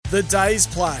The Day's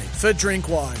Play for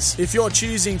Drinkwise. If you're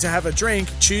choosing to have a drink,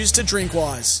 choose to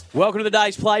Drinkwise. Welcome to the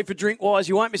Day's Play for Drinkwise.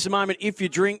 You won't miss a moment if you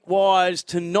drink wise.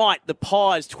 Tonight, the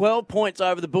Pies, 12 points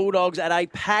over the Bulldogs at a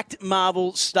packed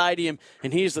Marvel Stadium.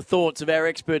 And here's the thoughts of our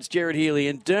experts, Jared Healy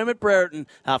and Dermot Brereton,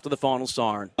 after the final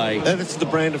siren. That's the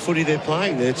brand of footy they're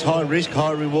playing. It's high risk,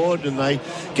 high reward, and they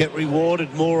get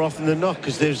rewarded more often than not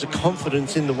because there's a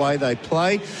confidence in the way they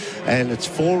play, and it's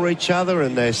for each other,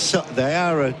 and they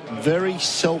are a very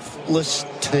selfless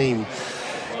team.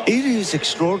 It is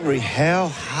extraordinary how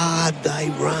hard they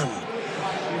run.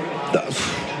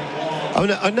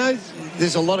 I know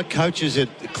there's a lot of coaches at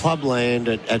clubland,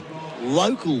 at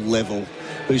local level,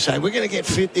 who say, we're going to get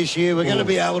fit this year, we're going to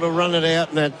be able to run it out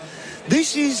and that.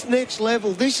 This is next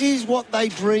level. This is what they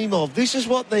dream of. This is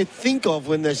what they think of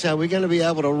when they say we're going to be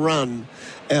able to run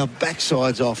our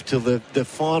backsides off till the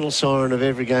final siren of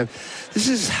every game. This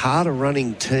is a harder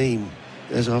running team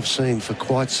as I've seen for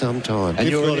quite some time. And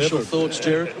your initial thoughts,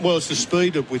 Jared? Well, it's the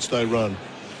speed at which they run,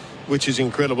 which is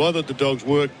incredible. I thought the Dogs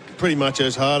work pretty much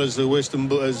as hard as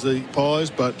the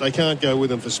Pies, but they can't go with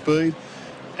them for speed,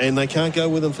 and they can't go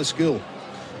with them for skill.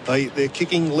 Their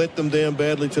kicking let them down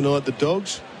badly tonight, the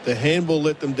Dogs. The handball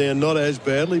let them down, not as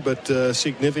badly, but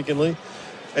significantly.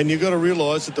 And you've got to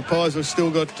realise that the Pies have still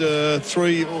got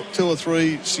two or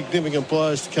three significant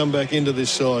players to come back into this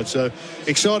side. So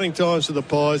exciting times for the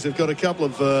Pies. They've got a couple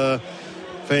of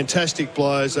fantastic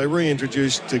players. They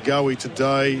reintroduced Goey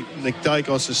today. Nick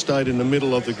Dacos has stayed in the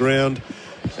middle of the ground,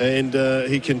 and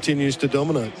he continues to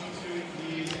dominate.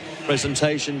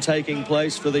 Presentation taking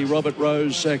place for the Robert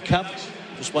Rose Cup.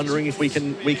 Just wondering if we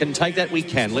can take that. We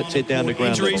can. Let's head down to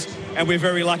ground injuries, level. and we're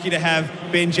very lucky to have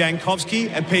Ben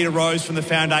Jankowski and Peter Rose from the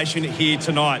Foundation here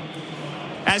tonight.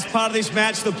 As part of this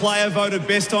match, the player voted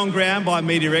best on ground by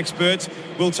media experts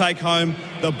will take home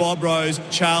the Bob Rose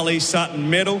Charlie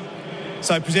Sutton Medal.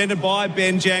 So presented by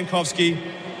Ben Jankowski,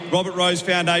 Robert Rose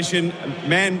Foundation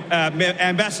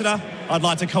Ambassador, I'd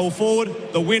like to call forward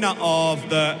the winner of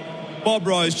the Bob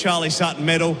Rose Charlie Sutton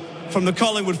Medal from the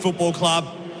Collingwood Football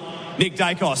Club, Nick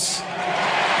Dacos.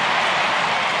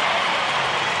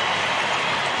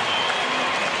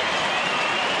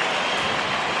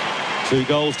 2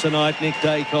 goals tonight, Nick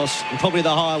Dacos, and probably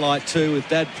the highlight too with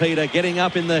Dad Peter getting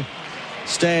up in the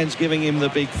stands, giving him the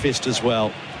big fist as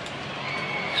well.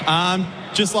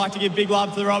 Just like to give big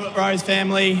love to the Robert Rose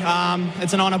family.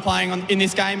 It's an honour playing in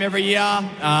this game every year.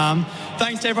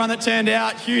 Thanks to everyone that turned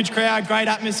out. Huge crowd, great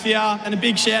atmosphere, and a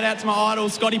big shout out to my idol,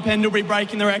 Scotty Pendlebury,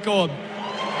 breaking the record.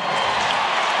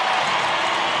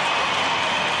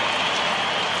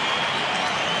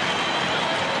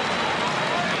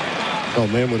 Oh,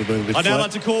 man, would have been a bit I'd now flat.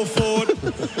 like to call forward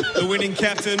the winning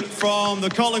captain from the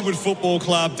Collingwood Football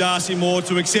Club, Darcy Moore,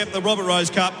 to accept the Robert Rose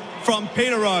Cup from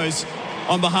Peter Rose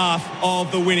on behalf of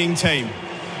the winning team.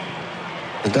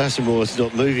 And Darcy Moore's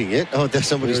not moving yet. Oh,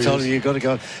 somebody's told him you've got to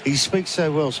go. He speaks so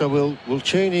well, so we'll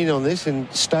tune in on this and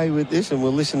stay with this, and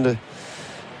we'll listen to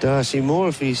Darcy Moore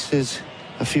if he says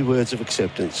a few words of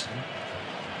acceptance.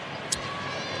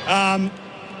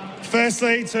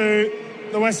 Firstly, to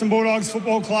the Western Bulldogs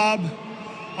Football Club,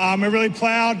 we're really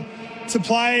proud to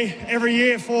play every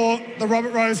year for the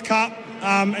Robert Rose Cup,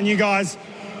 and you guys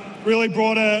really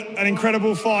brought an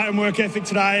incredible fight and work ethic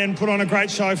today and put on a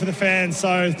great show for the fans,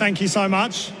 so thank you so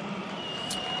much.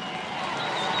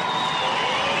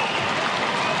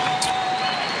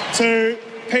 To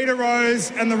Peter Rose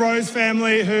and the Rose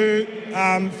family who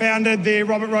founded the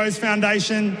Robert Rose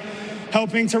Foundation,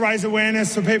 helping to raise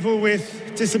awareness for people with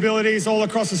disabilities all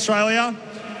across Australia.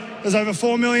 There's over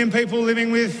 4 million people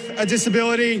living with a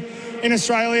disability in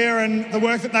Australia, and the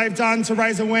work that they've done to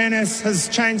raise awareness has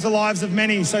changed the lives of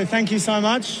many. So thank you so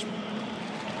much.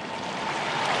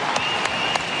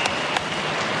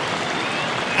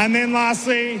 And then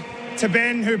lastly, to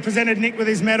Ben, who presented Nick with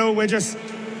his medal. We're just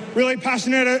really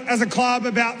passionate as a club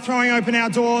about throwing open our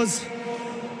doors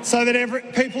so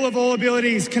that people of all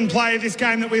abilities can play this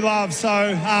game that we love. So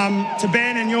to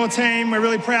Ben and your team, we're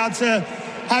really proud to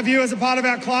have you as a part of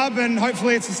our club, and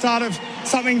hopefully it's the start of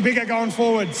something bigger going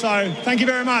forward. So thank you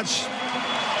very much.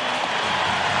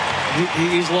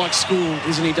 He is like school,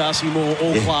 isn't he, Darcy Moore?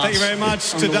 All class. Thank you very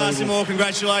much to Darcy Moore.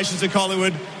 Congratulations to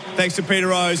Collingwood. Thanks to Peter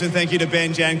Rose, and thank you to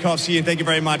Ben Jankowski, and thank you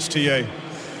very much to you.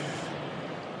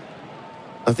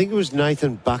 I think it was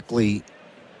Nathan Buckley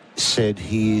said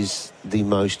he is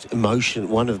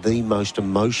one of the most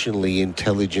emotionally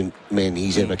intelligent men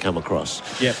he's ever come across.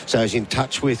 Yep. So he's in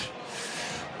touch with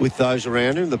those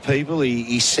around him, the people.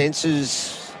 He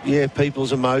senses,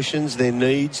 people's emotions, their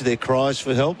needs, their cries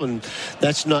for help, and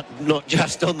that's not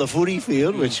just on the footy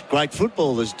field, which great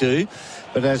footballers do,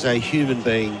 but as a human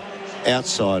being,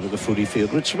 outside of the footy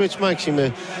field, which makes him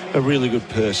a really good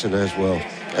person as well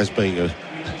as being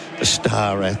a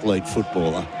star athlete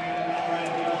footballer.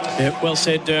 Yeah, well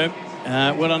said, Derm.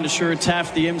 Well done to Shura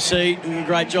Taff, the MC, doing a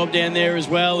great job down there as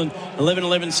well. And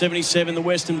 11-11-77, the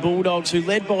Western Bulldogs, who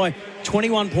led by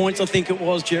 21 points, I think it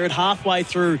was, Jared, halfway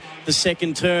through the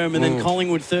second term. And then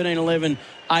Collingwood,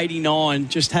 13-11-89,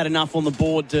 just had enough on the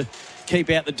board to keep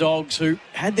out the Dogs, who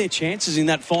had their chances in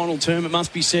that final term. It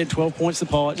must be said, 12 points the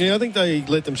Pies. Yeah, I think they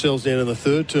let themselves down in the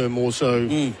third term also.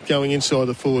 Going inside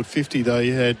the forward 50, they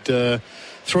had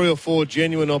 3 or 4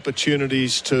 genuine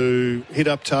opportunities to hit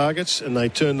up targets, and they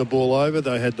turned the ball over.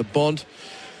 They had the Bont,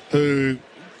 who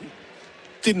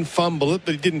didn't fumble it,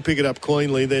 but he didn't pick it up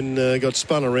cleanly, then got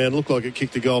spun around. Looked like it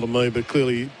kicked a goal to me, but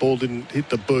clearly ball didn't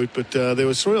hit the boot. But there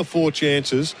was 3 or 4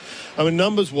 chances. I mean,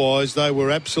 numbers-wise, they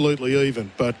were absolutely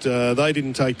even, but they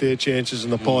didn't take their chances,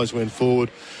 and the Pies went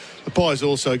forward. The Pies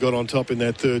also got on top in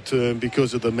that third term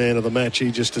because of the man of the match.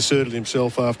 He just asserted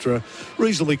himself after a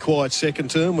reasonably quiet second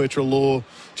term, where Treloar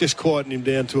just quietened him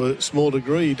down to a small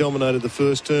degree. He dominated the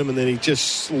first term, and then he just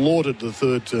slaughtered the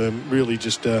third term, really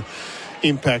just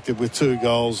impacted with 2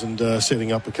 goals and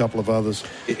setting up a couple of others.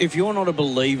 If you're not a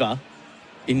believer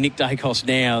in Nick Dacos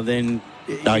now, then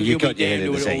no, you've got your head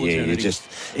in the sand.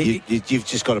 You've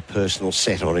just got a personal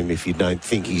set on him if you don't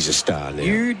think he's a star now.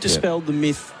 You dispelled the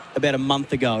myth about a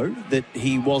month ago that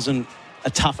he wasn't a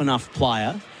tough enough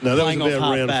player. No, that was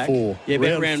about round 4. Yeah,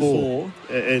 about round 4.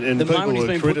 And people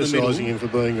were criticising him for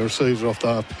being a receiver off the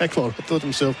half-back line. I thought to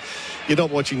myself, you're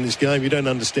not watching this game. You don't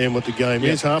understand what the game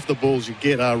is. Half the balls you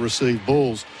get are received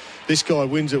balls. This guy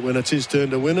wins it when it's his turn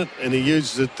to win it, and he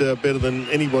uses it better than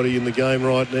anybody in the game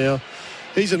right now.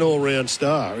 He's an all-round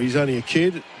star. He's only a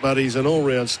kid, but he's an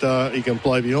all-round star. He can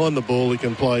play behind the ball. He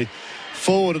can play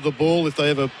forward of the ball if they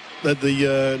ever had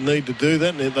the need to do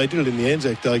that, and they did it in the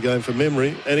Anzac Day game from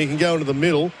memory, and he can go into the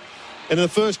middle. And in the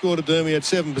first quarter, Dermy had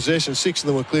 7 possessions, 6 of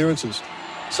them were clearances.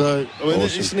 So, I mean,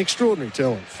 awesome. It's an extraordinary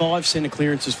talent. 5 centre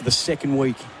clearances for the second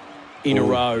week in a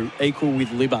row, equal with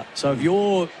Libba. So if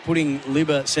you're putting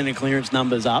Libba centre clearance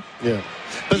numbers up,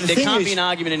 but there can't be an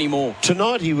argument anymore.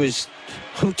 Tonight he was...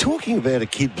 I'm talking about a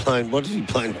kid playing, what did he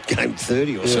play, game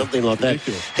 30 or something like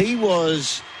ridiculous. That. He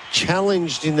was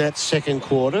challenged in that second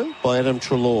quarter by Adam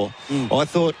Treloar. I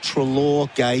thought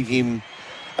Treloar gave him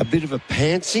a bit of a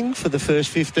pantsing for the first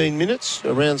 15 minutes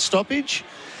around stoppage,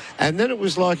 and then it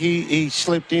was like he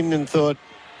slipped in and thought,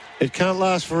 it can't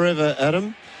last forever,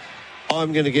 Adam.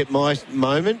 I'm going to get my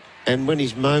moment. And when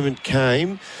his moment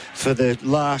came for the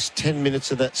last 10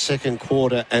 minutes of that second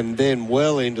quarter and then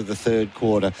well into the third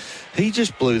quarter, he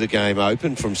just blew the game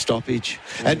open from stoppage.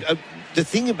 And the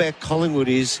thing about Collingwood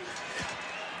is,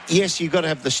 yes, you've got to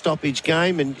have the stoppage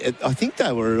game, and I think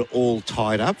they were all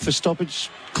tied up for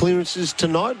stoppage clearances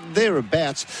tonight.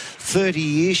 Thereabouts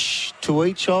 30-ish to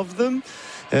each of them.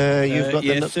 You've got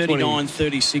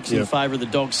 39-36 in favour of the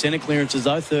Dogs. Centre clearances,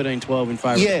 though, 13-12 in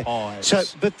favour of the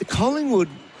Pies. But the Collingwood...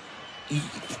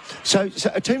 So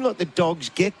a team like the Dogs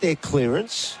get their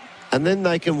clearance and then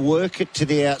they can work it to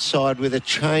the outside with a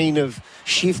chain of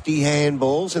shifty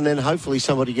handballs, and then hopefully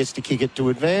somebody gets to kick it to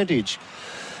advantage.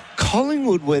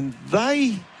 Collingwood, when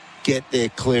they get their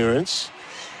clearance,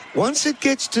 once it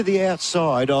gets to the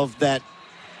outside of that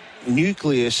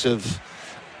nucleus of,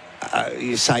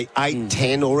 you say, 8,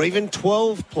 10 or even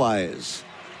 12 players,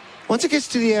 once it gets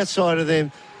to the outside of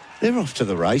them, they're off to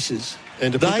the races.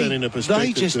 And to put that in a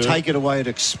perspective, they just take it away at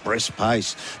express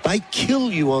pace. They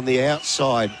kill you on the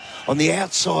outside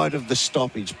of the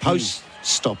stoppage,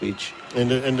 post-stoppage.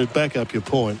 And to back up your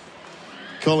point,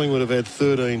 Collingwood have had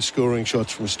 13 scoring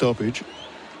shots from stoppage,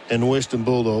 and Western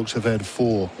Bulldogs have had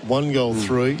 4. 1 goal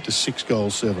 3 to 6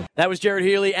 goals 7. That was Jared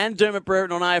Healy and Dermot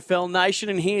Brereton on AFL Nation,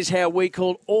 and here's how we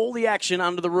called all the action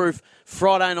under the roof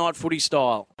Friday night footy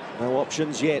style. No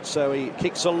options yet, so he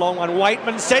kicks a long one.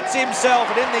 Waitman sets himself,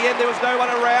 and in the end there was no one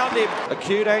around him.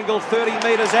 Acute angle, 30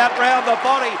 metres out round the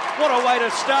body. What a way to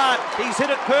start. He's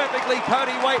hit it perfectly.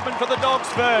 Cody Waitman for the Dogs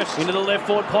first. Into the left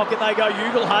forward pocket they go.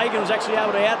 Ugle-Hagan was actually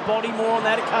able to outbody more on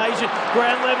that occasion.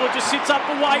 Ground level, it just sits up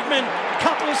for Waitman.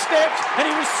 Couple of steps, and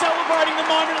he was celebrating the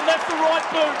moment and left the right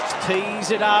boot. Tease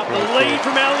it up. The lead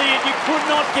from Elliott. You could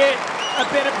not get a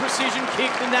better precision kick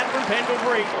than that from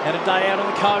Pendlebury. Had a day out on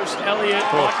the coast. Elliott,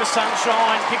 like the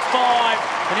sunshine, kick 5,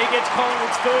 and he gets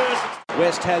Collingwood's first.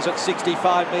 West has it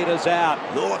 65 metres out.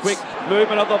 Quick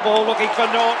movement of the ball, looking for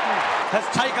Norton. Has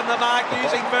taken the mark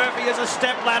using Murphy as a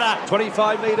step ladder.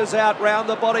 25 metres out, round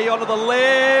the body onto the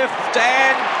left,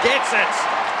 and gets it.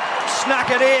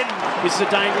 Snuck it in. This is a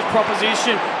dangerous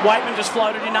proposition. Waitman just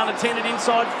floated in unattended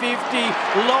inside 50.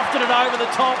 Lofted it over the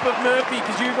top of Murphy,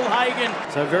 Hagen.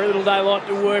 So very little daylight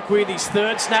to work with. His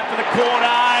third snap for the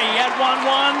quarter. He had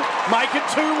 1-1. Make it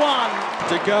 2-1.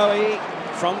 De Goey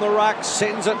from the ruck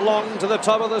sends it long to the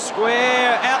top of the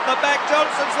square. Out the back,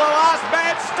 Johnson's the last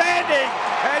man standing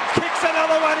and kicks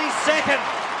another one. He's second.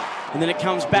 And then it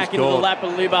comes back into the lap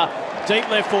of Libba. Deep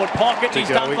left forward pocket. He's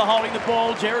done for holding the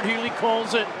ball. Jared Healy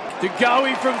calls it. De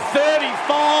Goey from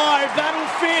 35. That'll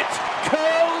fit.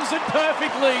 Curls it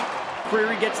perfectly.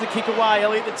 Creary gets the kick away.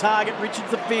 Elliott the target. Richards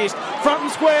the fist. Front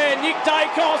and square. Nick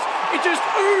Dacos. It just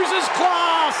oozes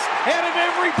class out of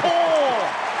every pore.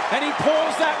 And he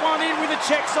pours that one in with a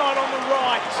check side on the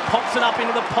right. Pops it up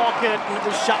into the pocket, and it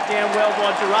was shut down well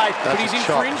by Duray. But he's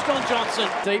infringed on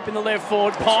Johnson. Deep in the left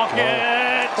forward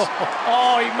pocket.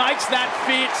 Oh, he makes that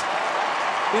fit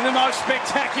in the most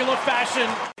spectacular fashion.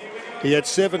 He had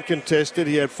 7 contested,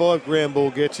 he had 5 ground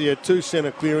ball gets, he had 2 centre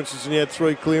clearances, and he had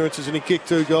 3 clearances, and he kicked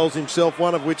 2 goals himself,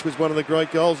 one of which was one of the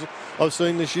great goals I've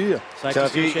seen this year. So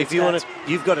if you want to,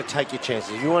 you've got to take your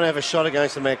chances. If you want to have a shot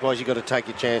against the Magpies, you've got to take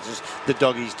your chances. The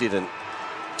Doggies didn't.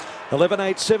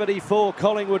 11-8-74,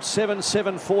 Collingwood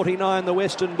 7-7-49, the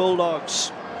Western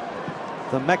Bulldogs.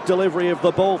 The Mac delivery of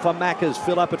the ball for Maccas.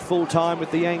 Fill up at full time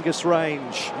with the Angus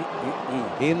range.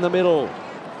 In the middle,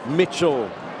 Mitchell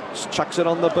chucks it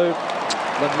on the boot.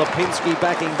 Then Lipinski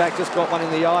backing back, just got one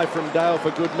in the eye from Dale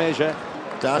for good measure.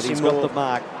 He's got the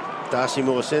mark. Darcy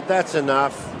Moore said, that's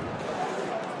enough.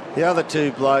 The other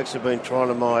 2 blokes have been trying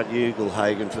to mind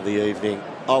Hagen for the evening.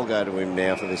 I'll go to him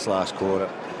now for this last quarter.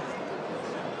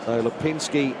 So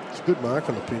Lipinski... It's a good mark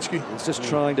on Lipinski. He's just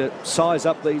trying to size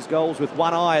up these goals with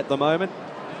one eye at the moment.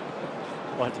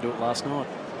 I had to do it last night.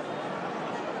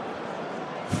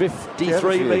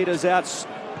 53 metres out,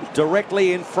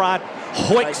 directly in front.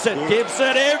 Hoiks it, gives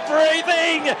it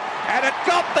everything, and it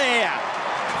got there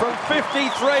from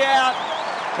 53 out,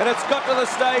 and it's got to the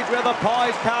stage where the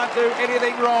Pies can't do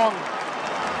anything wrong.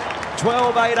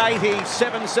 12-8-80,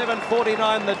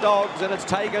 7-7-49 the Dogs, and it's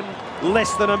taken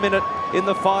less than a minute in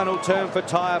the final term for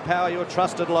Tyre Power, your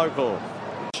trusted local.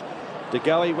 De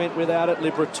Goey went without it.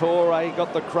 Liberatore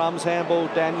got the crumbs. Handball.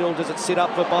 Daniel, does it sit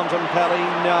up for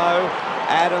Bontempelli? No.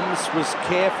 Adams was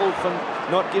careful for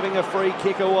not giving a free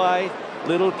kick away.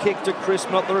 Little kick to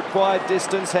Crisp, not the required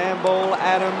distance. Handball.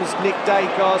 Adams, Nick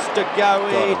Dacos, De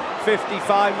Goey,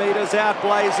 55 metres out,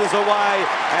 blazes away.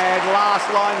 And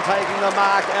last line taking the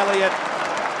mark, Elliott.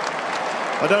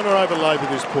 I don't want to overlabour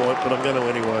this point, but I'm going to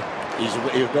anyway. He's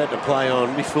about to play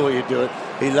on before you do it.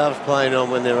 He loves playing on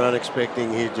when they're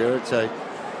unexpecting here, Jared. So,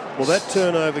 well, that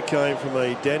turnover came from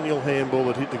a Daniel handball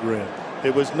that hit the ground.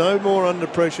 It was no more under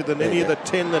pressure than any of the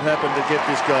 10 that happened to get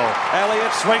this goal.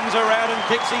 Elliott swings around and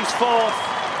kicks his 4th.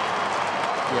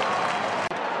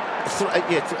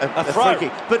 A free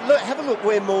kick. But look, have a look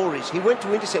where Moore is. He went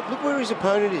to intercept. Look where his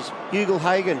opponent is,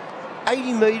 Hagen.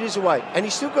 80 metres away, and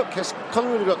he's still got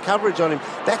Collingwood got coverage on him.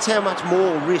 That's how much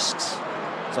Moore risks.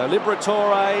 So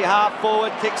Liberatore, half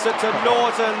forward, kicks it to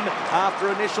Norton after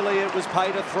initially it was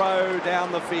paid a throw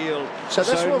down the field. So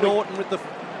Norton with the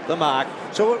mark.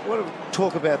 So what we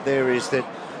talk about there is that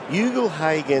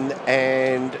Hagen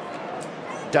and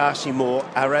Darcy Moore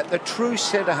are at the true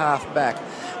centre-half back.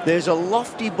 There's a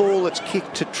lofty ball that's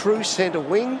kicked to true centre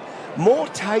wing. Moore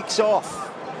takes off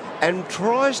and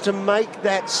tries to make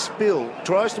that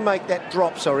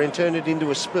drop, and turn it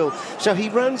into a spill. So he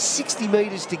runs 60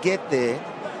 metres to get there.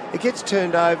 It gets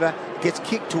turned over, gets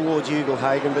kicked towards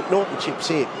Hagen, but Norton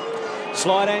chips in.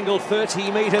 Slide angle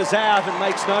 30 metres out and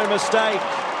makes no mistake.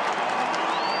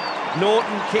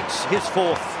 Norton kicks his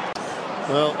 4th.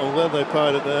 Well, I'm glad they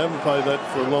paid it. They haven't paid that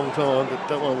for a long time, but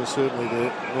that one was certainly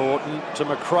there. Norton to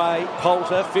McRae.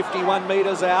 Poulter, 51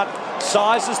 metres out.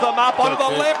 Sizes them up on the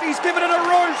left. He's given it a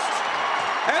roost.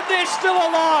 And they're still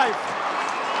alive.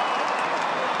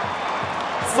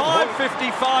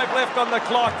 5:55 left on the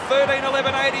clock.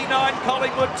 13-11-89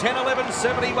 Collingwood.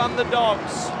 10-11-71 the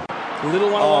Dogs.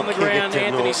 Little one along the ground.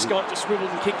 Anthony Scott just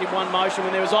swiveled and kicked in one motion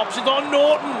when there was options on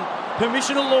Norton.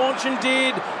 Permission to launch and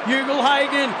did.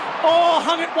 Hagen. Oh,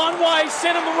 hung it one way,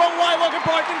 sent him the wrong way like a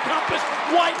broken compass.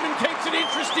 Waitman keeps it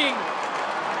interesting.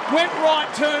 Went right,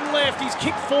 turned left. He's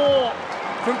kicked 4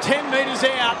 from 10 metres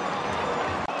out.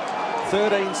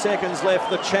 13 seconds left.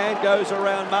 The chant goes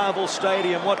around Marvel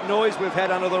Stadium. What noise we've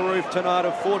had under the roof tonight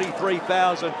of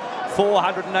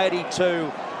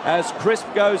 43,482 as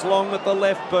Crisp goes long with the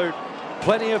left boot.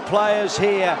 Plenty of players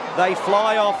here. They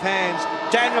fly off hands.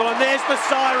 Daniel, and there's the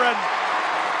siren.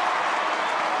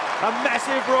 A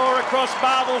massive roar across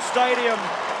Marvel Stadium.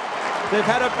 They've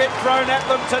had a bit thrown at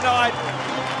them tonight.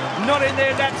 Not in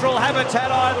their natural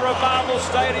habitat either, a marble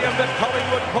stadium, but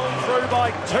Collingwood pulled through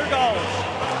by 2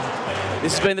 goals.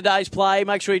 This has been the day's play.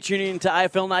 Make sure you tune in to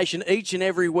AFL Nation each and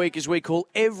every week as we call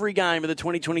every game of the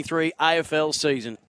 2023 AFL season.